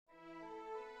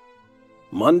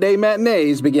Monday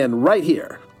matinees begin right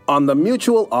here on the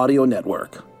Mutual Audio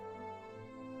Network.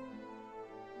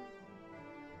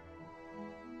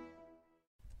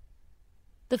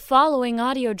 The following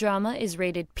audio drama is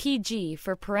rated PG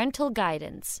for parental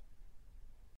guidance.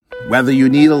 Whether you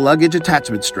need a luggage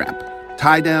attachment strap,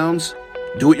 tie-downs,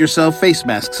 do-it-yourself face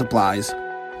mask supplies,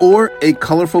 or a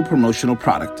colorful promotional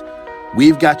product,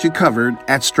 we've got you covered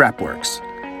at Strapworks.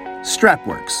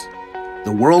 Strapworks,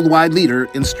 the worldwide leader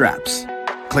in straps.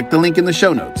 Click the link in the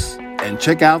show notes and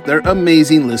check out their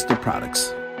amazing list of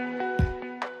products.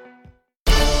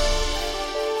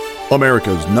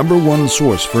 America's #1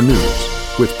 source for news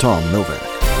with Tom Novak.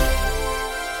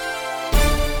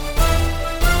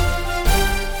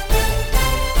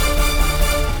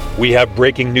 We have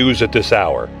breaking news at this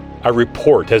hour. A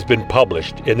report has been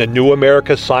published in the New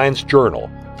America Science Journal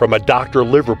from a Dr.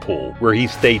 Liverpool where he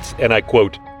states, and I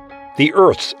quote, "The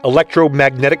Earth's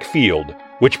electromagnetic field,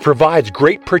 which provides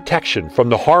great protection from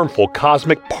the harmful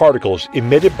cosmic particles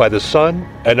emitted by the sun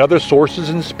and other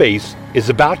sources in space, is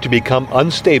about to become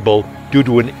unstable due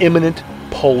to an imminent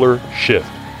polar shift."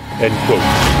 End quote.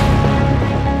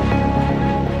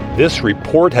 This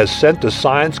report has sent the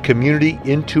science community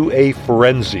into a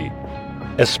frenzy,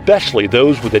 especially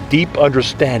those with a deep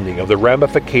understanding of the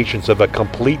ramifications of a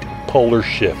complete polar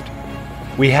shift.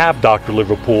 We have Dr.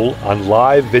 Liverpool on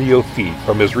live video feed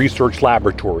from his research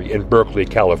laboratory in Berkeley,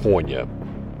 California.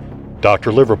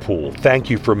 Dr. Liverpool, thank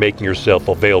you for making yourself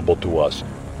available to us.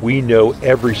 We know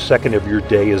every second of your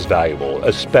day is valuable,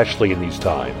 especially in these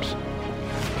times.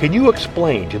 Can you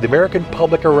explain to the American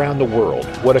public around the world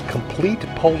what a complete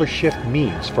polar shift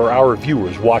means for our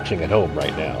viewers watching at home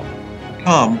right now?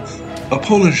 Tom, a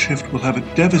polar shift will have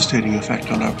a devastating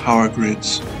effect on our power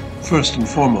grids, first and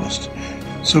foremost.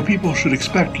 So people should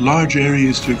expect large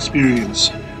areas to experience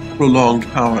prolonged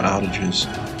power outages.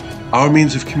 Our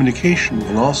means of communication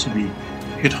will also be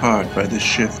hit hard by this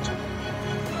shift.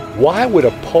 Why would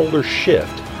a polar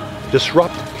shift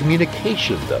disrupt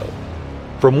communication, though?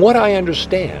 From what I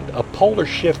understand, a polar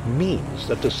shift means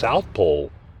that the South Pole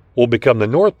will become the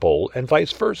North Pole and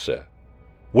vice versa.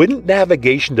 Wouldn't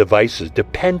navigation devices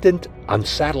dependent on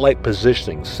satellite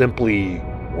positioning simply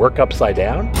work upside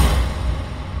down?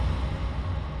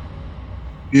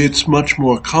 It's much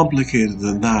more complicated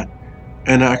than that,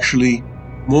 and actually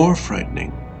more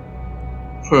frightening.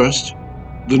 First,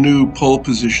 the new pole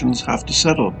positions have to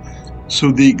settle, so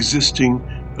the existing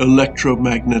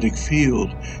electromagnetic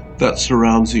field that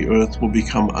surrounds the Earth will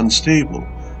become unstable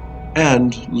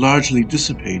and largely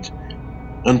dissipate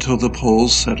until the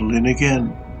poles settle in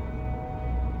again.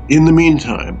 In the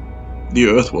meantime, the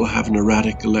Earth will have an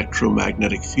erratic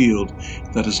electromagnetic field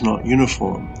that is not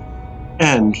uniform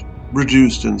and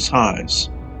reduced in size.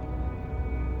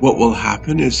 What will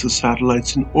happen is the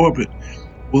satellites in orbit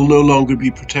will no longer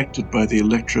be protected by the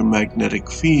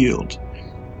electromagnetic field,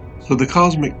 so the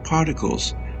cosmic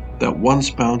particles that once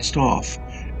bounced off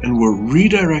and were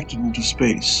redirected into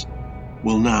space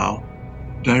will now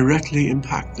directly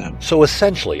impact them. So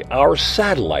essentially, our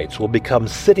satellites will become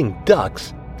sitting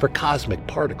ducks for cosmic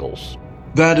particles.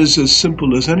 That is as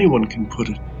simple as anyone can put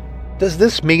it. Does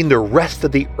this mean the rest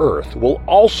of the Earth will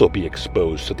also be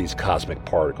exposed to these cosmic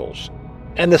particles?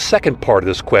 And the second part of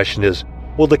this question is,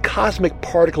 will the cosmic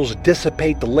particles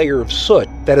dissipate the layer of soot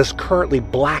that is currently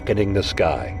blackening the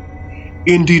sky?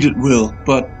 Indeed it will,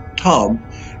 but, Tom,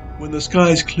 when the sky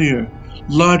is clear,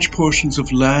 large portions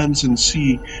of lands and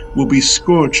sea will be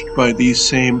scorched by these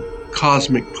same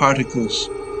cosmic particles.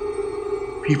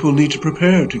 People need to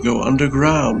prepare to go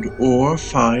underground or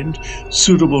find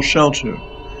suitable shelter,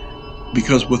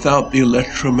 because without the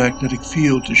electromagnetic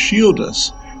field to shield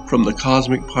us from the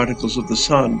cosmic particles of the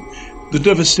sun, the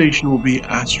devastation will be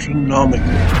astronomical.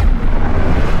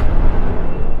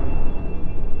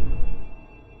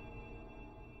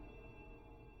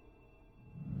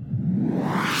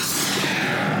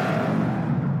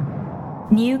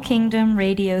 New Kingdom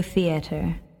Radio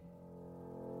Theater.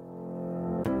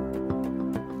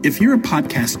 If you're a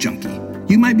podcast junkie,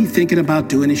 you might be thinking about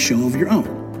doing a show of your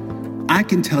own. I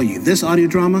can tell you this audio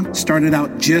drama started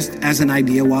out just as an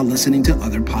idea while listening to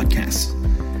other podcasts.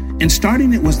 And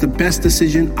starting it was the best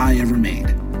decision I ever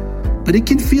made. But it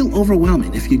can feel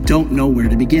overwhelming if you don't know where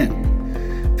to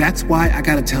begin. That's why I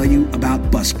gotta tell you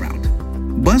about Buzzsprout.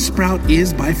 Buzzsprout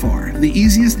is by far the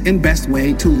easiest and best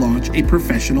way to launch a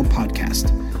professional podcast.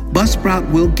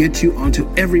 Buzzsprout will get you onto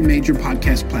every major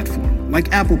podcast platform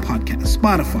like Apple Podcasts,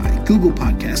 Spotify, Google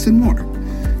Podcasts, and more.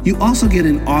 You also get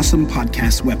an awesome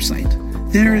podcast website.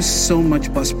 There is so much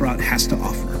Buzzsprout has to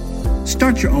offer.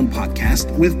 Start your own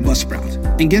podcast with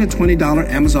Buzzsprout and get a $20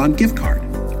 Amazon gift card.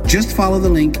 Just follow the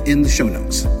link in the show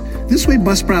notes. This way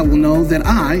Buzzsprout will know that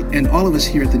I and all of us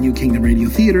here at the New Kingdom Radio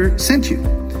Theater sent you,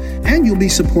 and you'll be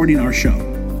supporting our show.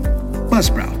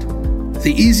 Buzzsprout,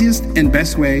 the easiest and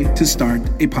best way to start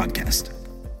a podcast.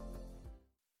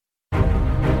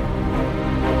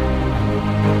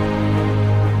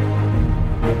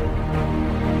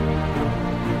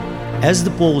 As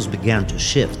the poles began to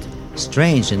shift,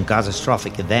 strange and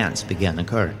catastrophic events began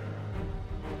occurring.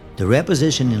 The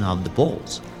repositioning of the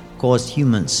poles caused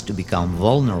humans to become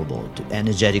vulnerable to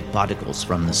energetic particles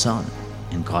from the sun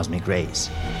and cosmic rays.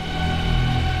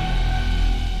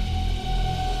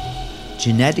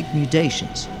 Genetic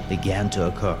mutations began to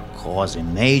occur,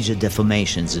 causing major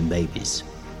deformations in babies.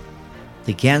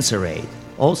 The cancer rate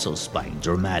also spiked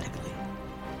dramatically.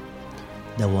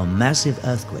 There were massive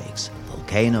earthquakes,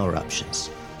 volcano eruptions,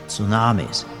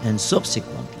 tsunamis, and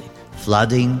subsequently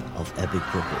flooding of epic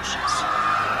proportions.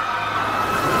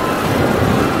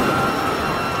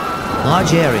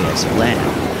 Large areas of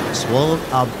land were swallowed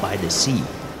up by the sea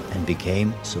and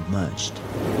became submerged.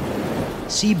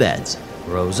 Seabeds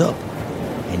rose up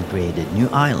and created new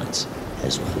islands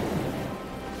as well.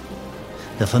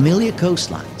 The familiar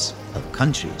coastlines of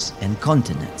countries and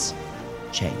continents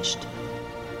changed.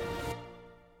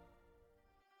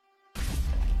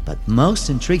 But most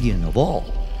intriguing of all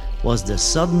was the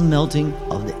sudden melting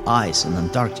of the ice in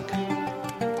Antarctica.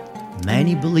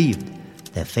 Many believed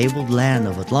the fabled land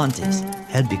of Atlantis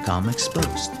had become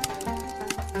exposed.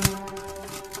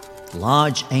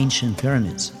 Large ancient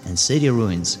pyramids and city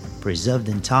ruins preserved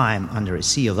in time under a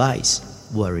sea of ice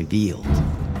were revealed.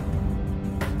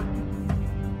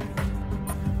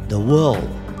 The world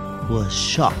was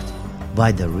shocked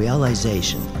by the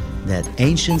realization that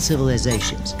ancient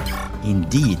civilizations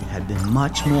indeed had been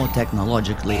much more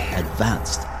technologically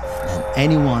advanced than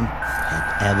anyone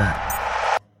had ever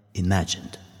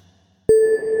imagined.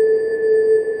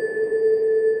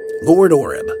 Lord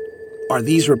Oreb, are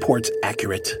these reports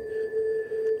accurate?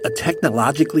 A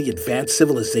technologically advanced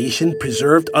civilization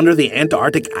preserved under the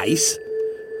Antarctic ice?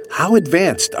 How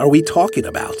advanced are we talking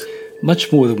about?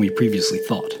 Much more than we previously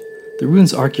thought. The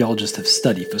ruins archaeologists have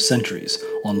studied for centuries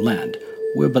on land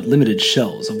were but limited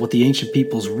shells of what the ancient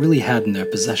peoples really had in their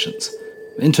possessions,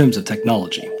 in terms of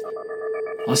technology.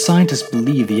 Our scientists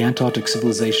believe the Antarctic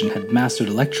civilization had mastered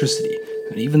electricity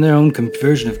and even their own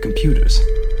version of computers.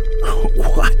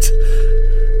 What?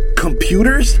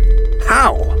 Computers?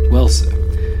 How? Well, sir,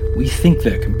 we think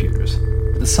they're computers,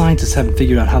 but the scientists haven't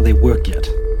figured out how they work yet.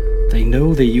 They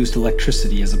know they used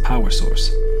electricity as a power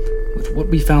source. With what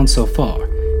we found so far,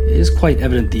 it is quite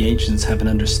evident the ancients have an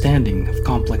understanding of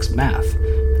complex math,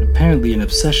 and apparently an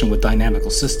obsession with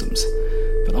dynamical systems.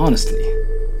 But honestly,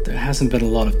 there hasn't been a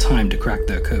lot of time to crack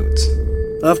their codes.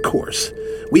 Of course.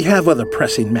 We have other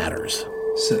pressing matters.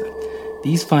 Sir,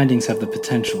 these findings have the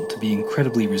potential to be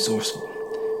incredibly resourceful.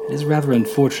 It is rather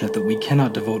unfortunate that we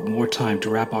cannot devote more time to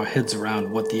wrap our heads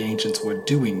around what the ancients were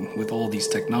doing with all these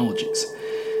technologies,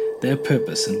 their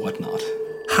purpose and whatnot.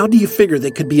 How do you figure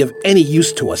they could be of any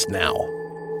use to us now?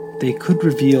 They could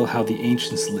reveal how the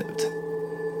ancients lived,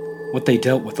 what they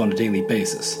dealt with on a daily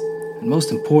basis, and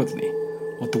most importantly,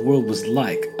 what the world was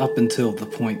like up until the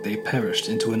point they perished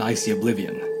into an icy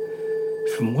oblivion.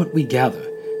 From what we gather,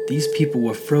 these people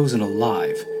were frozen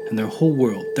alive, and their whole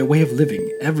world, their way of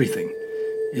living, everything,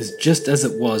 is just as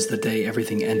it was the day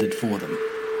everything ended for them.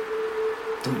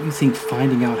 Don't you think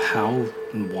finding out how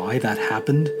and why that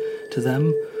happened to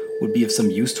them would be of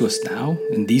some use to us now,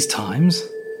 in these times?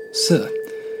 Sir,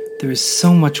 there is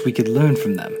so much we could learn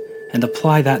from them, and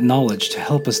apply that knowledge to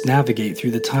help us navigate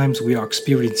through the times we are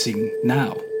experiencing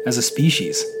now, as a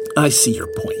species. I see your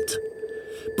point.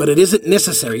 But it isn't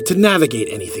necessary to navigate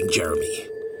anything, Jeremy.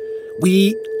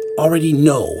 We already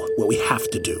know what we have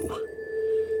to do.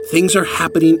 Things are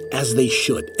happening as they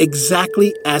should,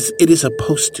 exactly as it is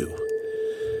supposed to.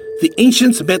 The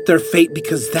ancients met their fate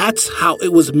because that's how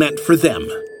it was meant for them.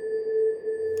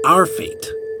 Our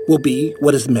fate will be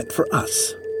what is meant for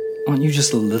us. Aren't you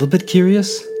just a little bit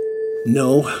curious?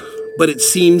 No, but it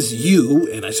seems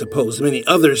you, and I suppose many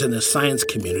others in the science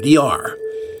community, are.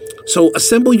 So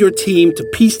assemble your team to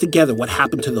piece together what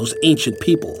happened to those ancient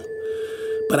people.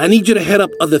 But I need you to head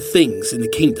up other things in the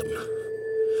kingdom.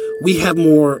 We have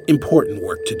more important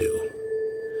work to do.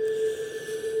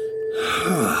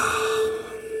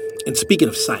 And speaking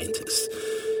of scientists,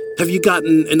 have you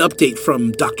gotten an update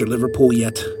from Dr. Liverpool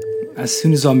yet? As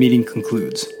soon as our meeting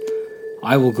concludes,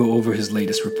 I will go over his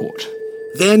latest report.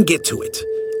 Then get to it,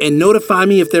 and notify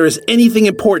me if there is anything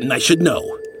important I should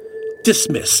know.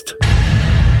 Dismissed.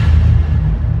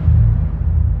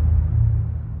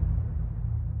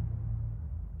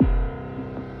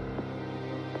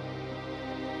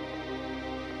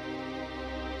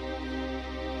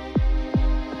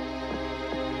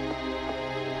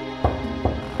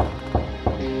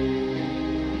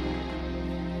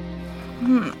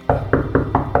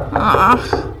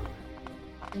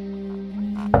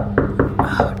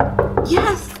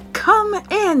 Yes, come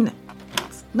in.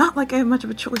 It's not like I have much of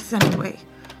a choice anyway.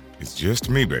 It's just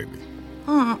me, baby.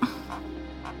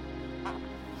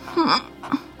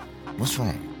 What's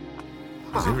wrong?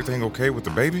 Is everything okay with the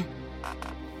baby?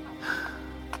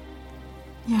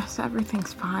 Yes,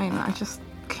 everything's fine. I just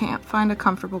can't find a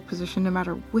comfortable position no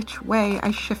matter which way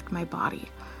I shift my body.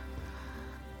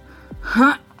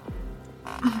 How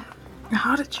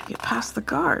did you get past the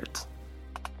guards?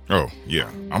 Oh, yeah.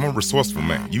 I'm a resourceful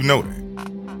man. You know that.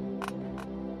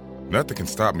 Nothing can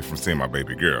stop me from seeing my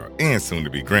baby girl and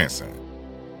soon-to-be grandson.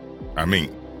 I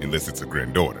mean, unless it's a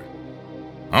granddaughter.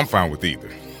 I'm fine with either.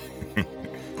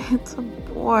 It's a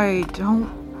boy. Don't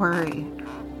worry.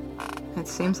 It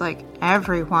seems like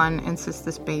everyone insists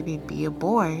this baby be a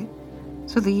boy.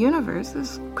 So the universe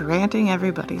is granting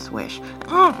everybody's wish.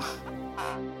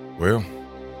 Well,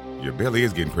 your belly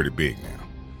is getting pretty big now,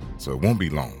 so it won't be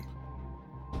long.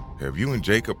 Have you and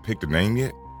Jacob picked a name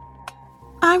yet?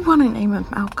 I want to name him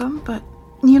Malcolm, but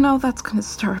you know that's going to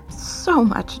stir up so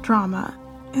much drama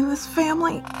in this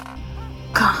family.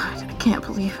 God, I can't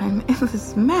believe I'm in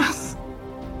this mess.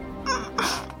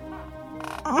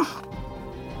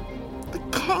 The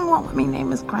king won't let me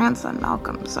name his grandson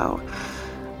Malcolm, so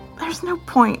there's no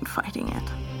point in fighting it.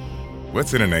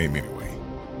 What's in a name anyway?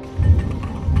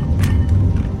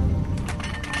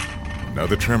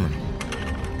 Another tremor.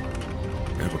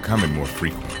 They're becoming more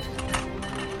frequent.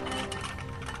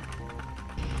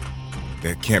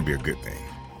 That can't be a good thing.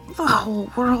 The whole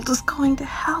world is going to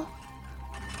hell.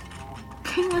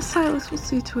 King Silas will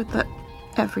see to it that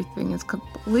everything is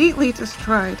completely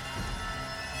destroyed.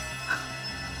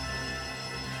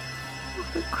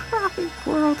 What a crappy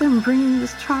world I'm bringing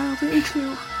this child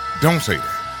into. Don't say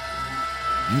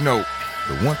that. You know,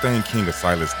 the one thing King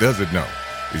Silas doesn't know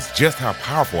is just how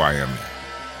powerful I am now.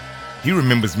 He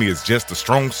remembers me as just a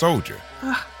strong soldier.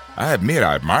 I admit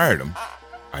I admired him.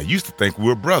 I used to think we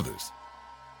were brothers.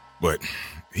 But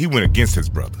he went against his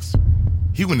brothers.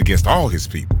 He went against all his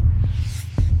people.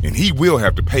 And he will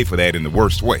have to pay for that in the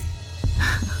worst way.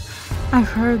 I've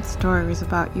heard stories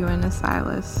about you and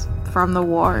Silas from the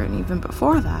war and even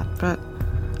before that, but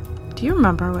do you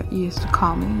remember what you used to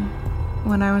call me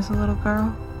when I was a little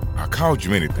girl? I called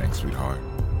you anything, sweetheart.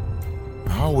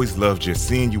 I always loved just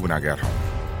seeing you when I got home.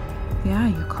 Yeah,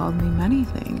 you called me many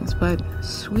things, but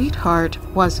sweetheart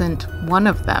wasn't one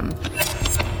of them.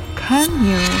 Can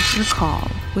you recall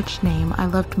which name I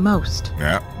loved most?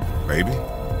 Yeah, baby.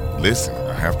 Listen,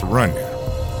 I have to run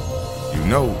now. You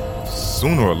know,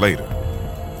 sooner or later,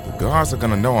 the guards are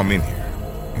gonna know I'm in here,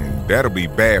 and that'll be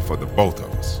bad for the both of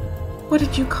us. What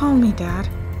did you call me, Dad?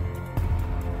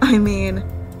 I mean,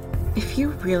 if you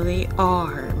really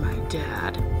are my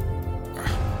dad.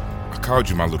 I called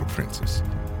you my little princess.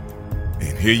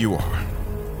 And here you are,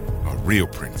 a real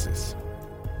princess.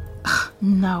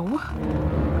 No,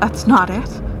 that's not it.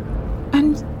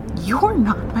 And you're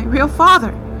not my real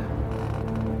father.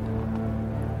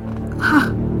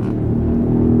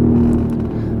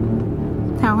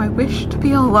 Now I wish to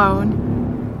be alone.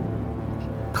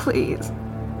 Please,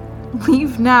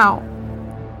 leave now.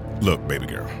 Look, baby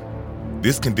girl,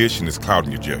 this condition is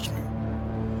clouding your judgment.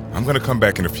 I'm gonna come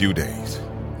back in a few days.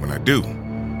 When I do,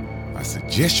 I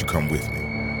suggest you come with me.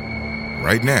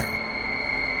 Right now,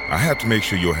 I have to make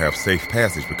sure you'll have safe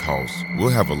passage because we'll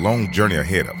have a long journey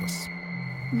ahead of us.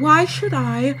 Why should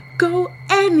I go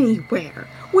anywhere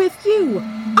with you?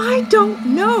 I don't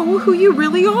know who you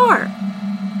really are.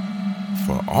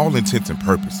 For all intents and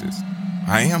purposes,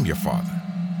 I am your father.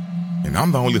 And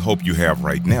I'm the only hope you have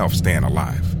right now of staying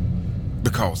alive.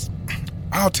 Because,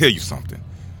 I'll tell you something.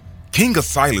 King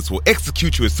Silas will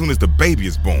execute you as soon as the baby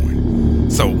is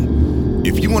born. So,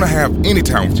 if you want to have any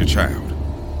time with your child,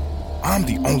 I'm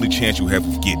the only chance you have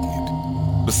of getting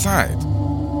it. Besides,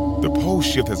 the pole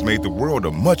shift has made the world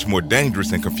a much more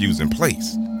dangerous and confusing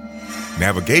place.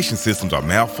 Navigation systems are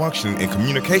malfunctioning and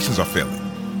communications are failing.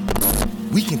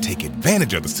 We can take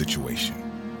advantage of the situation.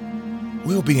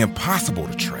 We'll be impossible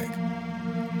to track.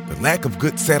 The lack of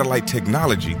good satellite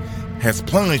technology has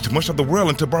plunged much of the world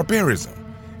into barbarism,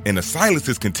 and Silas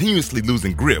is continuously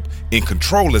losing grip and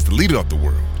control as the leader of the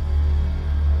world.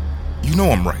 You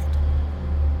know I'm right.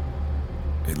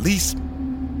 At least,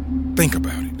 think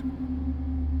about it.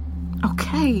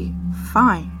 Okay,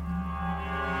 fine.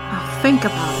 I'll think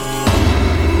about it.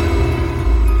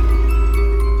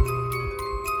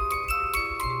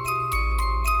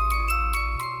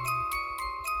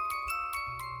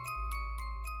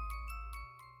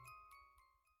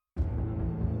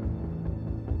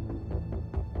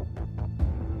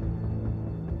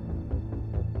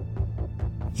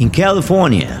 In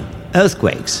California,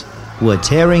 Earthquakes were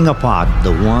tearing apart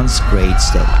the once great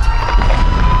state.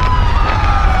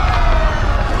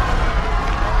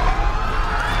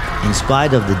 In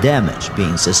spite of the damage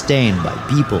being sustained by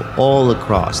people all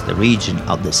across the region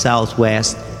of the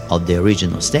southwest of the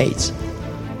original states,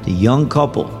 the young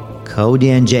couple, Cody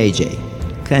and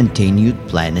JJ, continued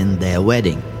planning their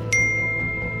wedding.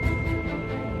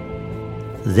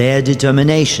 Their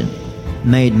determination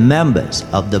made members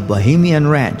of the Bohemian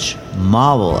Ranch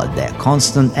marvel at their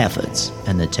constant efforts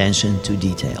and attention to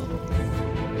detail.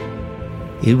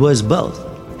 It was both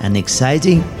an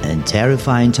exciting and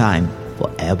terrifying time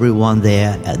for everyone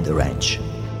there at the ranch.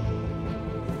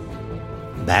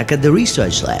 Back at the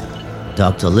research lab,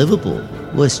 Dr. Liverpool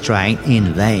was trying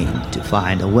in vain to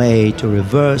find a way to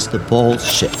reverse the pole's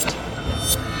shift.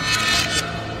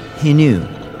 He knew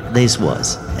this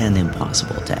was an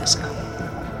impossible task.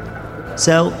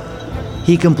 So,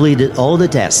 he completed all the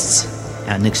tests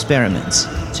and experiments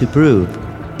to prove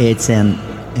it's an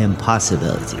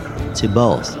impossibility to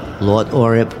both Lord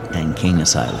Orip and King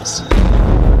Osiris.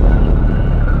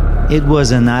 It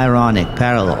was an ironic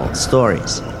parallel of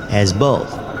stories, as both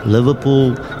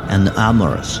Liverpool and the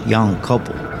amorous young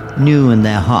couple knew in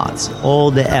their hearts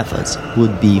all their efforts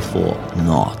would be for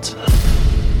naught.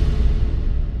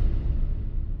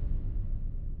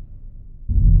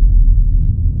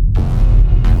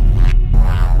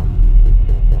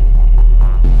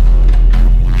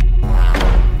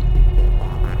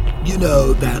 You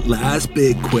know, that last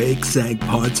big quake sank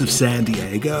parts of San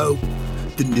Diego?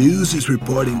 The news is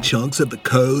reporting chunks of the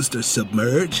coast are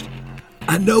submerged.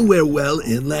 I know we're well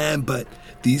inland, but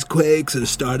these quakes are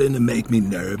starting to make me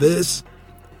nervous.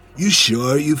 You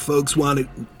sure you folks want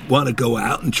to go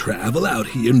out and travel out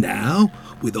here now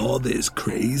with all this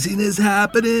craziness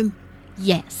happening?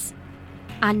 Yes.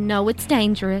 I know it's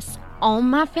dangerous. All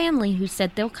my family who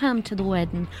said they'll come to the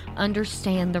wedding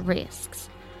understand the risks.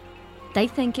 They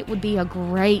think it would be a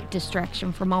great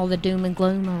distraction from all the doom and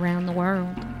gloom around the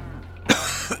world.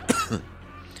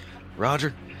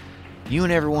 Roger, you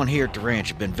and everyone here at the ranch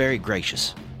have been very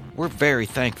gracious. We're very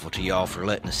thankful to y'all for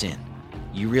letting us in.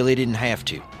 You really didn't have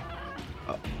to.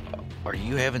 Are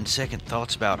you having second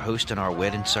thoughts about hosting our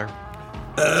wedding, sir?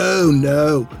 Oh,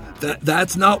 no.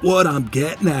 That's not what I'm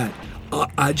getting at.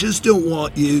 I just don't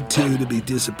want you two to be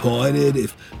disappointed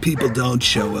if people don't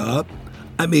show up.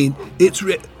 I mean, it's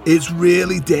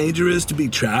really dangerous to be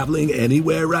traveling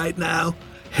anywhere right now.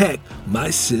 Heck, my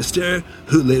sister,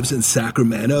 who lives in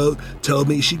Sacramento, told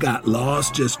me she got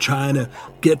lost just trying to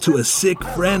get to a sick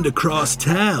friend across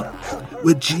town.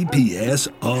 With GPS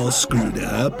all screwed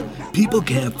up, people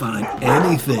can't find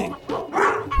anything.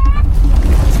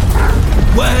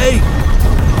 Wait!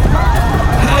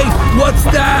 Hey, what's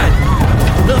that?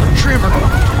 Another trimmer.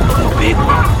 A big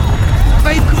one.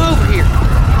 Babe, come over here.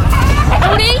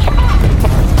 Cody?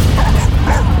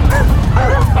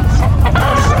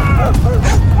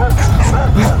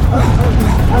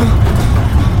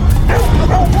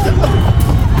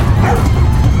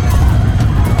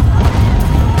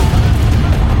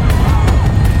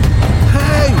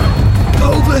 Hey!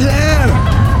 Over here!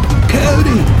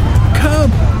 Cody!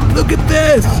 Come! Look at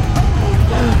this!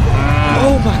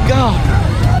 Oh my God!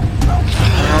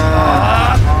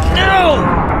 No!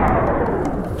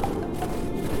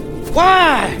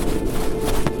 Why?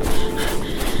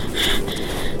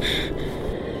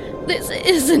 This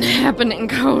isn't happening,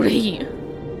 Cody.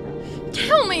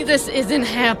 Tell me this isn't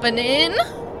happening.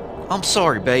 I'm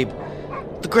sorry, babe.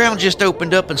 The ground just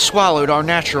opened up and swallowed our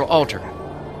natural altar.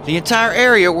 The entire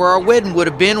area where our wedding would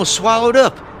have been was swallowed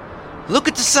up. Look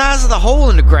at the size of the hole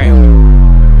in the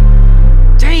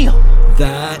ground. Damn!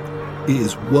 That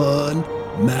is one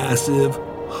massive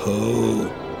hole.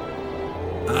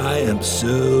 I am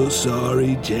so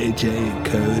sorry, JJ and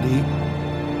Cody.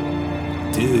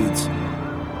 Dudes,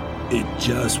 it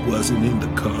just wasn't in the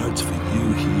cards for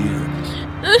you here.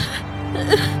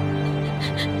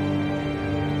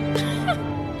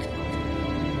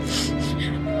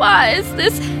 Why is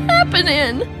this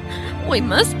happening? We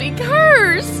must be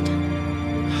cursed.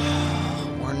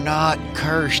 We're not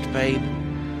cursed, babe.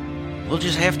 We'll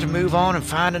just have to move on and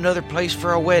find another place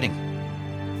for our wedding.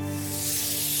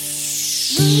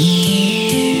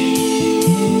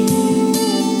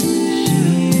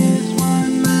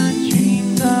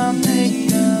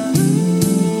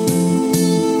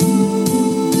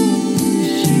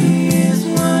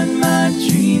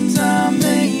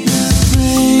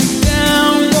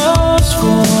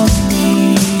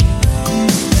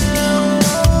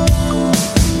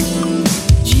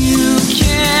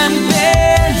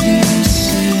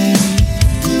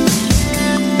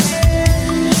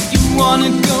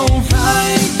 Wanna go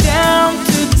right down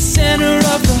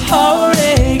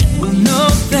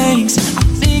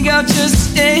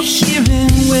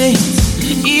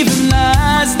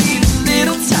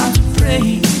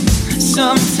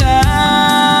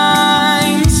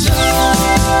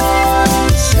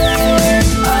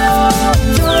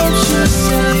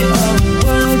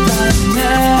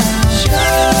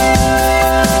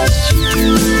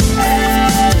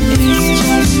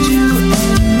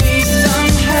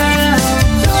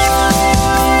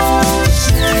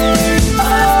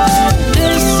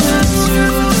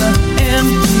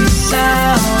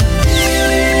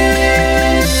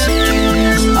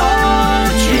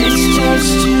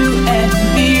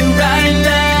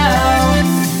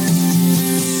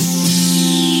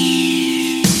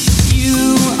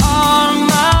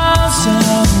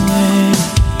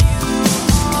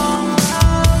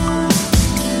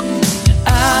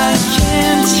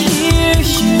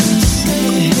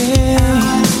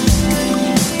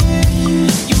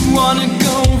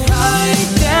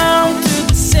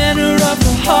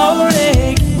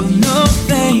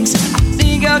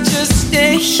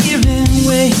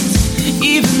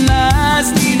Even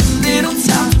lies need a little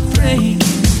time to break.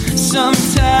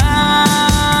 Sometimes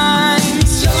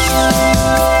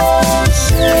don't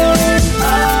say,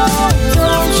 oh,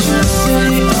 don't you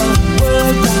say a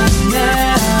word right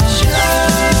now.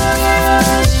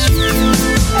 Just you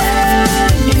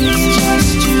and me,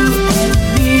 just you and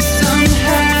me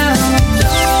somehow.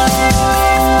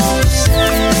 Don't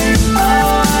say,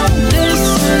 oh,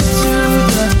 listen to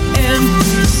the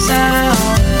empty sound.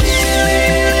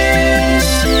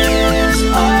 This is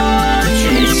our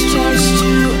dream, it's just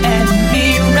you and me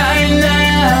right now.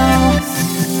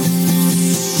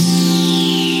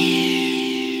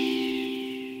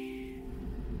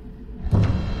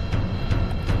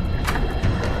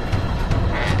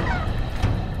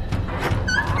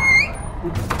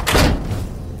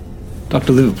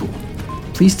 Dr. Liverpool,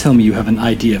 please tell me you have an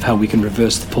idea of how we can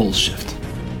reverse the pole shift.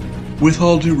 With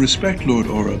all due respect, Lord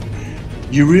Oreb,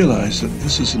 you realize that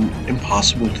this is an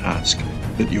impossible task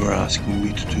that you are asking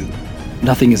me to do.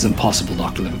 Nothing is impossible,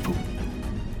 Dr. Liverpool.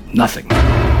 Nothing.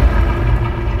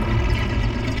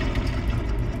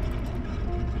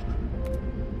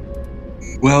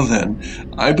 Well then,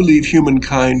 I believe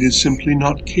humankind is simply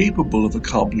not capable of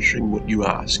accomplishing what you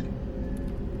ask.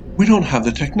 We don't have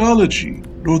the technology,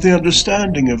 nor the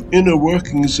understanding of inner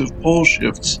workings of pole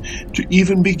shifts to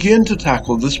even begin to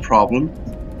tackle this problem,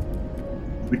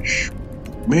 which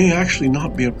may actually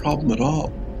not be a problem at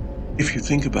all, if you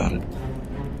think about it.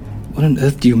 What on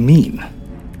earth do you mean?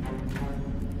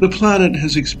 The planet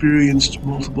has experienced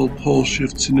multiple pole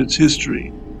shifts in its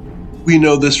history. We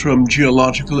know this from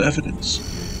geological evidence,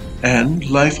 and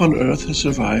life on Earth has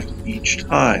survived each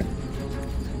time.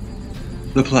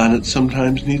 The planet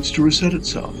sometimes needs to reset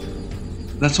itself.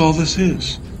 That's all this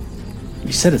is.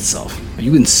 Reset itself? Are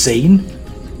you insane?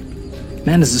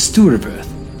 Man is the steward of Earth.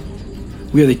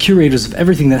 We are the curators of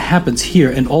everything that happens here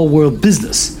in all-world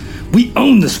business. We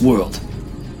own this world.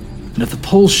 And if the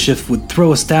pole shift would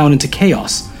throw us down into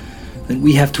chaos, then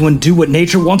we have to undo what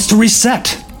nature wants to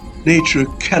reset. Nature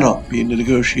cannot be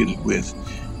negotiated with.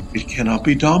 It cannot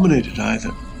be dominated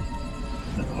either.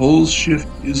 The pole shift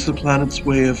is the planet's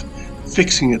way of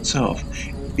fixing itself.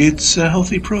 It's a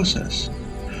healthy process.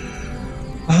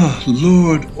 Ah,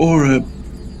 Lord Oreb,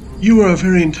 you are a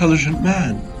very intelligent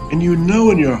man, and you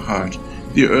know in your heart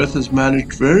the Earth is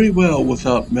managed very well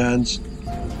without man's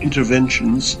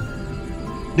interventions.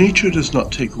 Nature does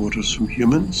not take orders from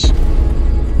humans.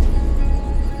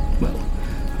 Well,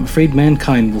 I'm afraid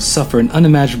mankind will suffer an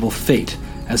unimaginable fate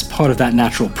as part of that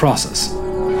natural process.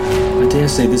 I dare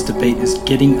say this debate is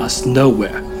getting us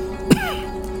nowhere.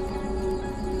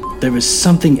 There is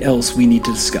something else we need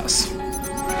to discuss.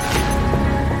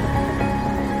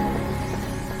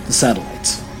 The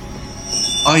satellites.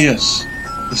 Ah yes,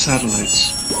 the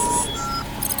satellites.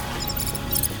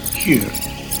 Here.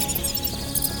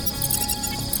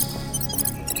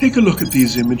 Take a look at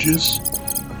these images.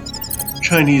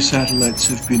 Chinese satellites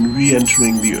have been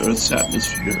re-entering the Earth's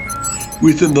atmosphere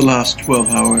within the last 12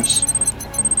 hours.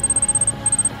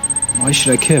 Why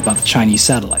should I care about the Chinese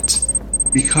satellites?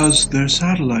 Because their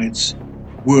satellites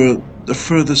were the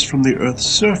furthest from the Earth's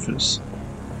surface,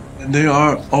 and they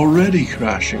are already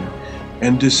crashing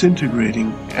and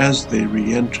disintegrating as they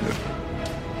re-enter.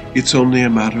 It's only a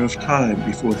matter of time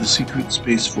before the secret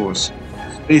Space Force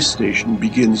space station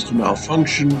begins to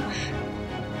malfunction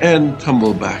and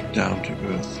tumble back down to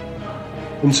Earth.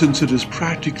 And since it is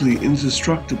practically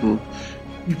indestructible,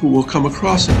 people will come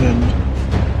across it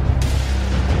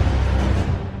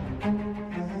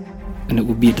and it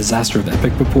would be a disaster of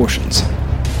epic proportions.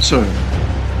 Sir,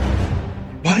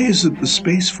 why is it the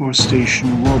Space Force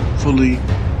station won't fully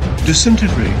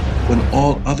disintegrate when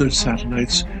all other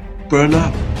satellites burn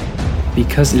up?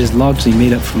 Because it is largely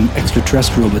made up from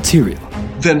extraterrestrial material.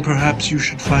 Then perhaps you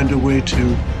should find a way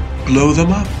to blow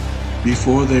them up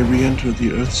before they re-enter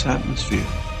the Earth's atmosphere.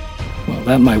 Well,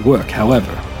 that might work,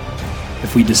 however.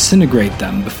 If we disintegrate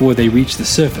them before they reach the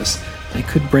surface, they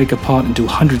could break apart into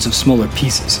hundreds of smaller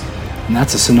pieces, and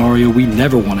that's a scenario we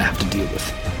never want to have to deal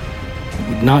with. It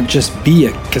would not just be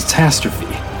a catastrophe.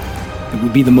 It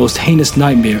would be the most heinous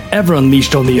nightmare ever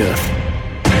unleashed on the Earth.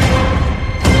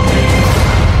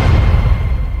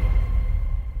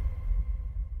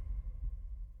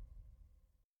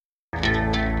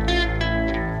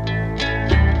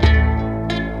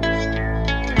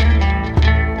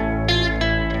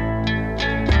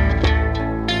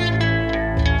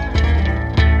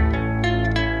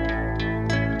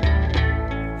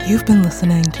 You've been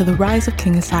listening to The Rise of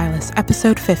King Asilas,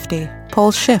 Episode 50,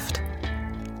 Pole Shift,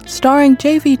 starring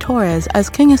J.V. Torres as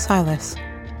King Asilas,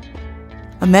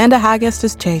 Amanda Haggist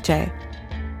as JJ,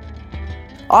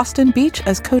 Austin Beach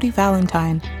as Cody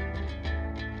Valentine,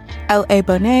 L.A.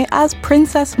 Bonet as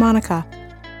Princess Monica.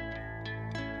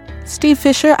 Steve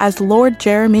Fisher as Lord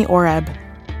Jeremy Oreb.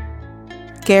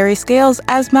 Gary Scales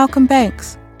as Malcolm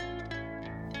Banks.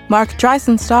 Mark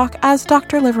Dreisenstock as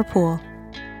Dr. Liverpool.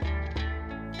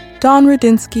 Don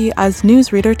Rudinsky as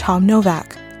newsreader Tom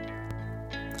Novak.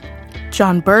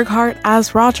 John Burghart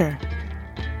as Roger.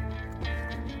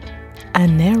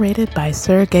 And narrated by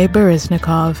Sergei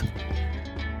Bereznikov.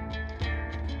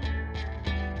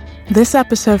 This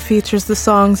episode features the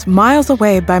songs Miles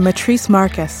Away by Matrice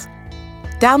Marcus.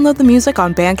 Download the music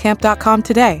on Bandcamp.com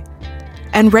today.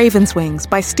 And Raven's Wings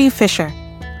by Steve Fisher.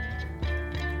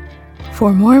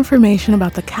 For more information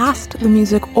about the cast, the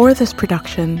music, or this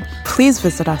production, please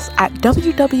visit us at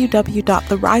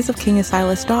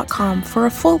www.theriseofkingasilas.com for a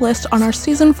full list on our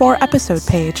Season 4 episode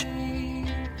page.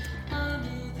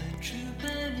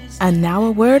 And now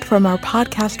a word from our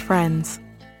podcast friends.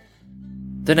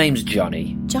 The name's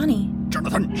Johnny. Johnny.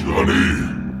 Jonathan.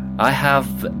 Johnny. I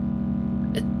have a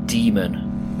demon.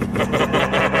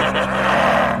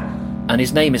 And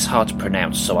his name is hard to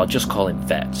pronounce, so I'll just call him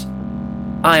Vet.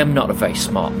 I am not a very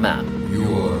smart man.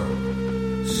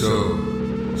 You're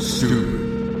so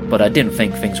stupid. But I didn't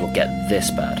think things would get this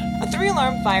bad. A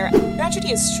 3-alarm fire tragedy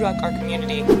has struck our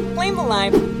community. Blame the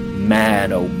line.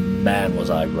 Man, oh man, was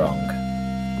I wrong.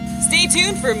 Stay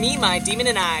tuned for Me, My Demon,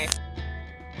 and I.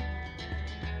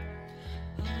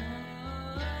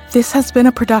 This has been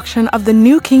a production of the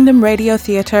New Kingdom Radio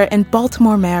Theater in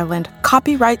Baltimore, Maryland.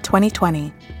 Copyright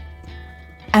 2020.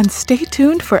 And stay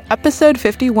tuned for episode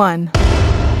 51.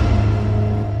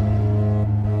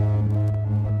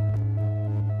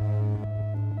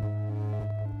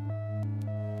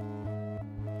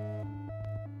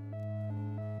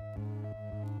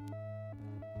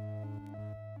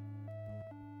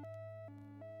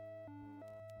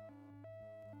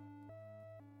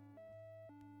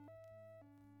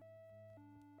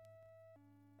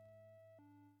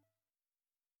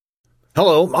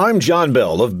 Hello, I'm John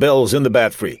Bell of Bells in the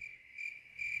Bat Free.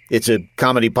 It's a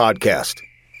comedy podcast.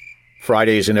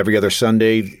 Fridays and every other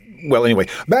Sunday. Well, anyway,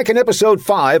 back in episode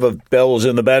 5 of Bells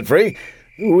in the Bat Free,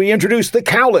 we introduced the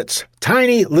cowlets,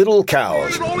 tiny little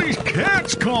cows. Where did all these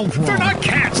cats come from? They're not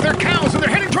cats, they're cows, and they're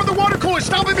heading toward the water cooler.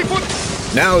 Stop it before...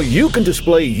 Now you can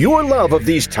display your love of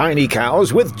these tiny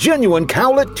cows with genuine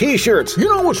cowlet t-shirts. You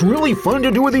know what's really fun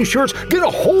to do with these shirts? Get a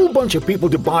whole bunch of people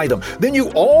to buy them. Then you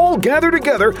all gather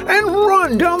together and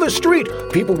run down the street.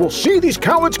 People will see these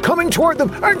cowlets coming toward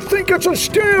them and think it's a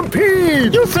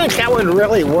stampede. You think that would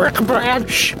really work,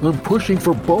 Brad? Shh, I'm pushing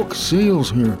for bulk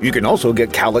sales here. You can also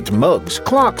get cowlet mugs,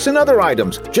 clocks, and other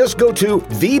items. Just go to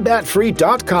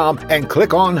thebatfree.com and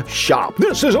click on Shop.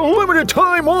 This is a limited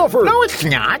time offer. No, it's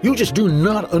not. You just do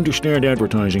not understand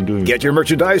advertising, do you? Get your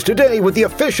merchandise today with the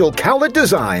official cowlet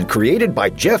design created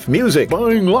by Jeff Music.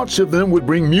 Buying lots of them would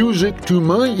bring music to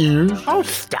my ears. Oh,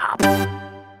 stop.